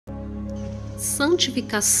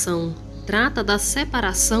Santificação trata da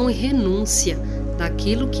separação e renúncia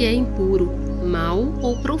daquilo que é impuro, mau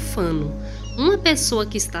ou profano. Uma pessoa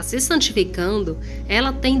que está se santificando,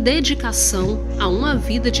 ela tem dedicação a uma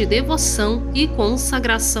vida de devoção e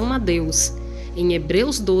consagração a Deus. Em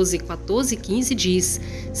Hebreus 12, 14 e 15 diz: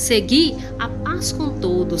 segui a paz com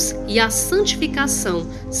todos e a santificação,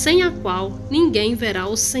 sem a qual ninguém verá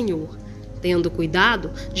o Senhor, tendo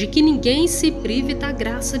cuidado de que ninguém se prive da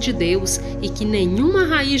graça de Deus e que nenhuma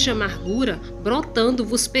raiz de amargura brotando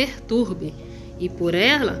vos perturbe, e por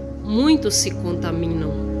ela muitos se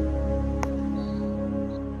contaminam.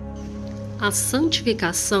 A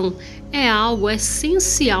santificação é algo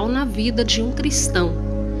essencial na vida de um cristão.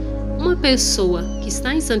 Uma pessoa que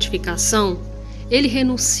está em santificação, ele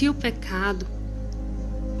renuncia o pecado,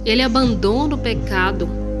 ele abandona o pecado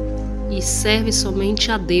e serve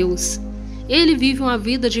somente a Deus. Ele vive uma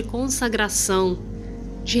vida de consagração,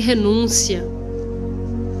 de renúncia.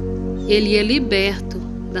 Ele é liberto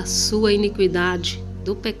da sua iniquidade,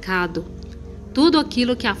 do pecado. Tudo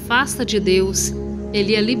aquilo que afasta de Deus,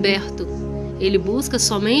 ele é liberto. Ele busca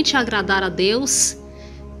somente agradar a Deus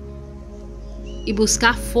e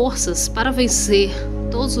buscar forças para vencer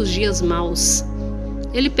todos os dias maus.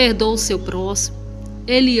 Ele perdoa o seu próximo,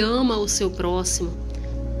 ele ama o seu próximo.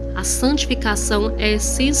 A santificação é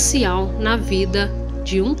essencial na vida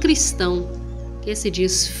de um cristão que se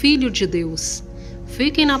diz filho de Deus.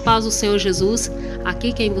 Fiquem na paz do Senhor Jesus.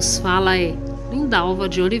 Aqui quem vos fala é Lindalva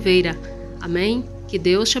de Oliveira. Amém? Que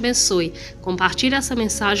Deus te abençoe. Compartilhe essa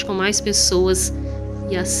mensagem com mais pessoas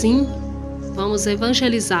e assim vamos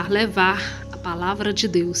evangelizar, levar a palavra de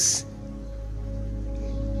Deus.